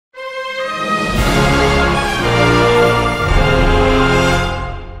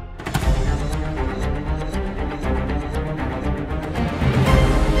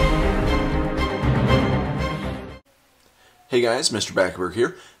guys, Mr. Backerberg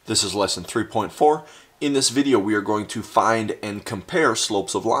here. This is lesson 3.4. In this video we are going to find and compare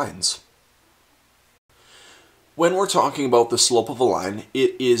slopes of lines. When we're talking about the slope of a line,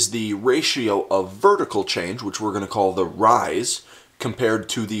 it is the ratio of vertical change, which we're going to call the rise, compared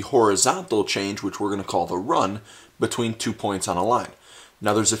to the horizontal change, which we're going to call the run, between 2 points on a line.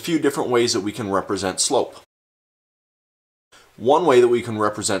 Now there's a few different ways that we can represent slope. One way that we can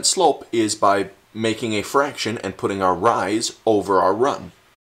represent slope is by making a fraction and putting our rise over our run.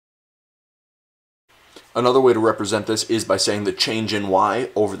 Another way to represent this is by saying the change in y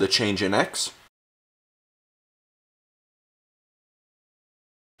over the change in x.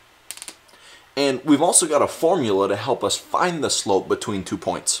 And we've also got a formula to help us find the slope between 2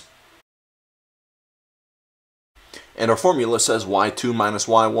 points. And our formula says y2 minus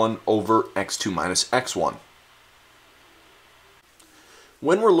y1 over x2 minus x1.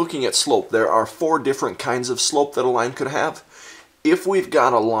 When we're looking at slope, there are 4 different kinds of slope that a line could have. If we've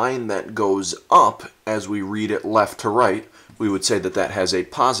got a line that goes up as we read it left to right, we would say that that has a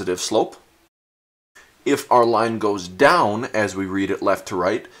positive slope. If our line goes down as we read it left to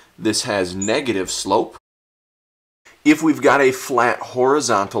right, this has negative slope. If we've got a flat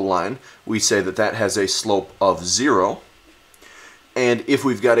horizontal line, we say that that has a slope of 0. And if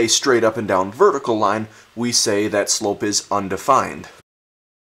we've got a straight up and down vertical line, we say that slope is undefined.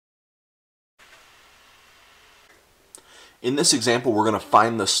 In this example, we're going to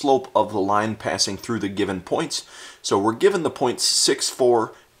find the slope of the line passing through the given points. So we're given the points 6,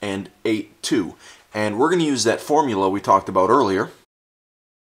 4, and 8, 2. And we're going to use that formula we talked about earlier,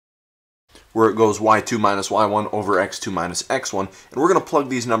 where it goes y2 minus y1 over x2 minus x1. And we're going to plug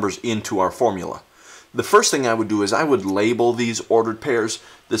these numbers into our formula. The first thing I would do is I would label these ordered pairs.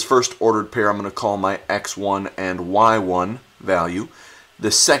 This first ordered pair I'm going to call my x1 and y1 value.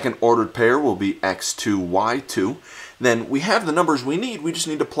 The second ordered pair will be x2, y2. Then we have the numbers we need, we just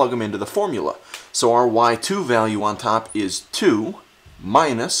need to plug them into the formula. So our y2 value on top is 2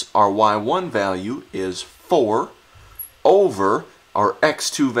 minus our y1 value is 4 over our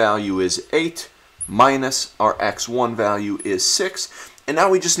x2 value is 8 minus our x1 value is 6. And now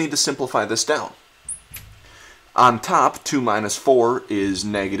we just need to simplify this down. On top, 2 minus 4 is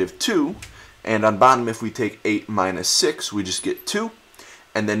negative 2. And on bottom, if we take 8 minus 6, we just get 2.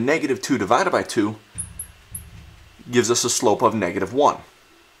 And then negative 2 divided by 2 gives us a slope of negative 1.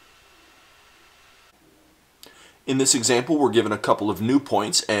 In this example, we're given a couple of new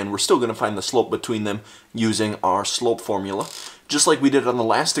points, and we're still going to find the slope between them using our slope formula. Just like we did on the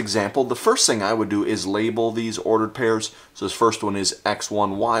last example, the first thing I would do is label these ordered pairs. So this first one is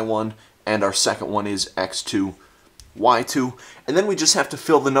x1, y1, and our second one is x2, y2. And then we just have to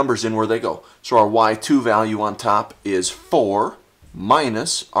fill the numbers in where they go. So our y2 value on top is 4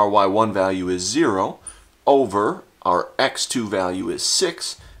 minus our y1 value is 0 over our x2 value is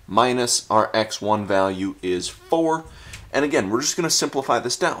 6 minus our x1 value is 4. And again, we're just going to simplify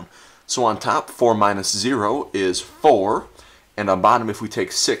this down. So on top, 4 minus 0 is 4. And on bottom, if we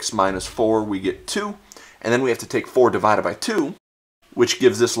take 6 minus 4, we get 2. And then we have to take 4 divided by 2, which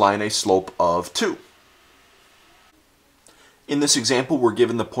gives this line a slope of 2. In this example, we're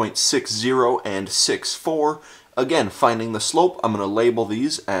given the points 6, 0 and 6, 4. Again, finding the slope, I'm going to label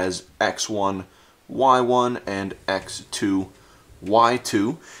these as x1, y1, and x2,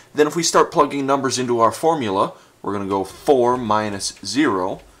 y2. Then if we start plugging numbers into our formula, we're going to go 4 minus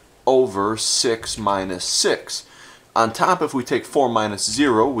 0 over 6 minus 6. On top, if we take 4 minus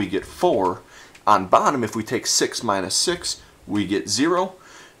 0, we get 4. On bottom, if we take 6 minus 6, we get 0.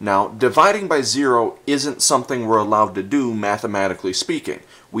 Now, dividing by 0 isn't something we're allowed to do mathematically speaking.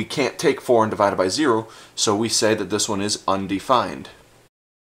 We can't take 4 and divide it by 0, so we say that this one is undefined.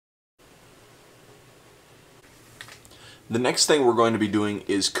 The next thing we're going to be doing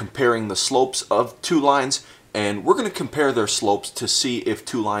is comparing the slopes of 2 lines, and we're going to compare their slopes to see if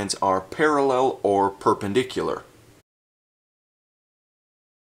 2 lines are parallel or perpendicular.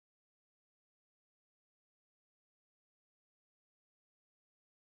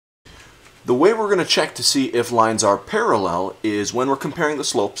 The way we're going to check to see if lines are parallel is when we're comparing the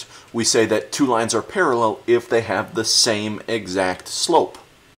slopes, we say that 2 lines are parallel if they have the same exact slope.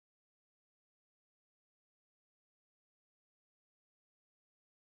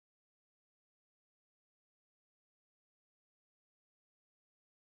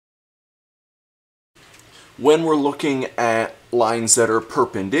 When we're looking at lines that are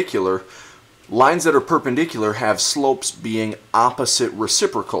perpendicular have slopes being opposite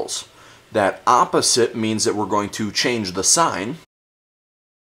reciprocals. That opposite means that we're going to change the sign.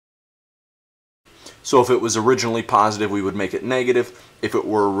 So if it was originally positive, we would make it negative. If it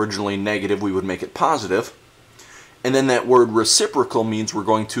were originally negative, we would make it positive. And then that word reciprocal means we're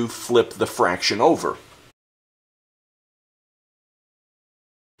going to flip the fraction over.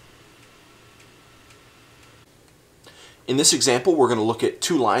 In this example, we're going to look at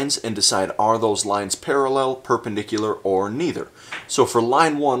two lines and decide are those lines parallel, perpendicular, or neither. So for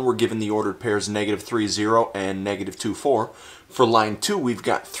line 1, we're given the ordered pairs -3, 0 and -2, 4. For line 2, we've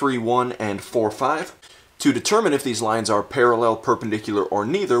got 3, 1 and 4, 5. To determine if these lines are parallel, perpendicular, or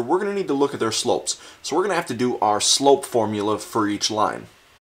neither, we're going to need to look at their slopes. So we're going to have to do our slope formula for each line.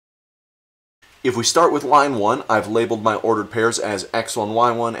 If we start with line 1, I've labeled my ordered pairs as x1,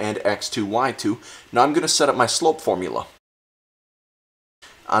 y1 and x2, y2. Now I'm going to set up my slope formula.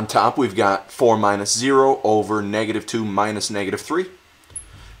 On top, we've got 4 minus 0 over -2 minus -3.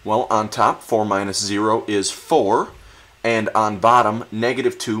 Well, on top, 4 minus 0 is 4. And on bottom,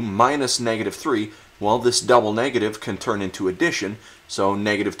 -2 minus -3. Well, this double negative can turn into addition. So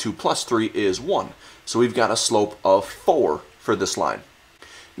 -2 plus 3 is 1. So we've got a slope of 4 for this line.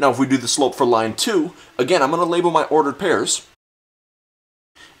 Now, if we do the slope for line 2, again, I'm going to label my ordered pairs.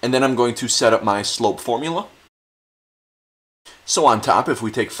 And then I'm going to set up my slope formula. So on top, if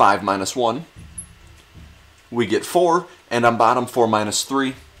we take 5 minus 1, we get 4, and on bottom, 4 minus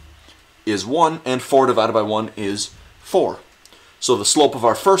 3 is 1, and 4 divided by 1 is 4. So the slope of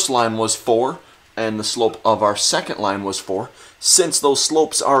our first line was 4, and the slope of our second line was 4. Since those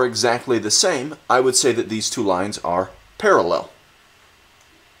slopes are exactly the same, I would say that these two lines are parallel.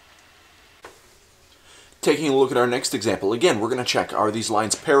 Taking a look at our next example, again, we're going to check, are these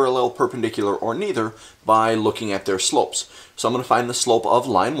lines parallel, perpendicular, or neither by looking at their slopes. So I'm going to find the slope of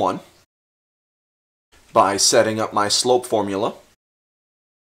line 1 by setting up my slope formula.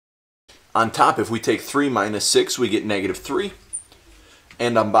 On top, if we take 3 minus 6, we get -3.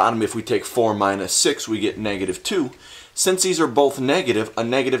 And on bottom, if we take 4 minus 6, we get -2. Since these are both negative, a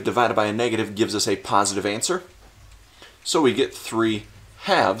negative divided by a negative gives us a positive answer. So we get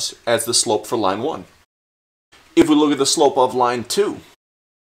 3/2 as the slope for line 1. If we look at the slope of line 2,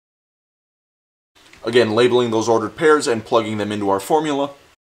 again, labeling those ordered pairs and plugging them into our formula.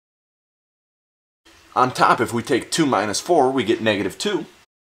 On top, if we take 2 minus 4, we get -2.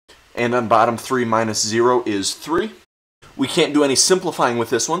 And on bottom, 3 minus 0 is 3. We can't do any simplifying with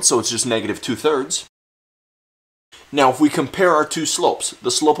this one, so it's just -2/3. Now, if we compare our two slopes,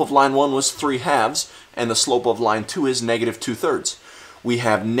 the slope of line 1 was 3/2, and the slope of line 2 is -2/3. We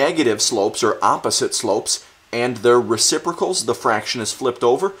have negative slopes, or opposite slopes, and their reciprocals. The fraction is flipped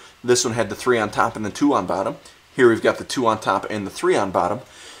over. This one had the 3 on top and the 2 on bottom. Here we've got the 2 on top and the 3 on bottom.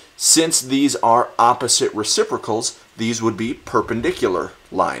 Since these are opposite reciprocals, these would be perpendicular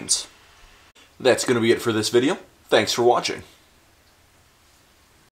lines. That's going to be it for this video. Thanks for watching.